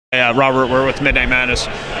Yeah, Robert, we're with Midnight Madness.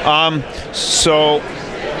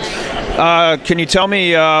 Can you tell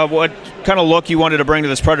me what kind of look you wanted to bring to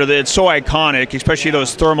this Predator? It's so iconic, especially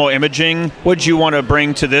those thermal imaging. What did you want to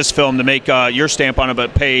bring to this film to make your stamp on it,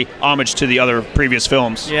 but pay homage to the other previous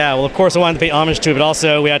films? Yeah, well, of course I wanted to pay homage to it, but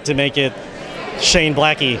also we had to make it Shane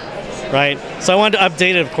Blackey, right? So I wanted to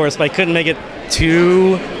update it, of course, but I couldn't make it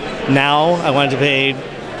too now. I wanted to pay,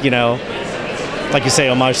 like you say,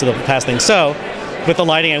 homage to the past thing. So with the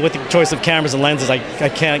lighting and with the choice of cameras and lenses, I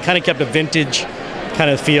kind of kept a vintage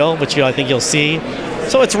kind of feel, which I think you'll see.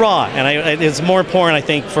 So it's raw, and it's more important, I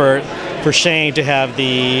think, for Shane to have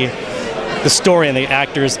the story and the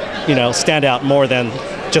actors, stand out more than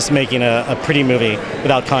just making a pretty movie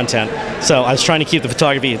without content. So I was trying to keep the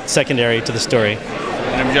photography secondary to the story.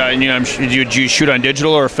 Did you shoot on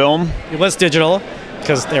digital or film? It was digital,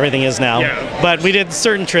 because everything is now. Yeah. But we did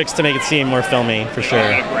certain tricks to make it seem more filmy, for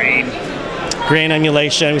sure. Grain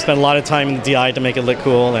emulation. We spent a lot of time in the DI to make it look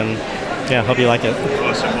cool, and yeah, hope you like it.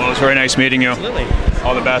 Awesome. Well, it was very nice meeting you. Absolutely.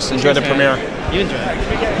 All the best. Enjoy the premiere. You enjoy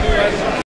it.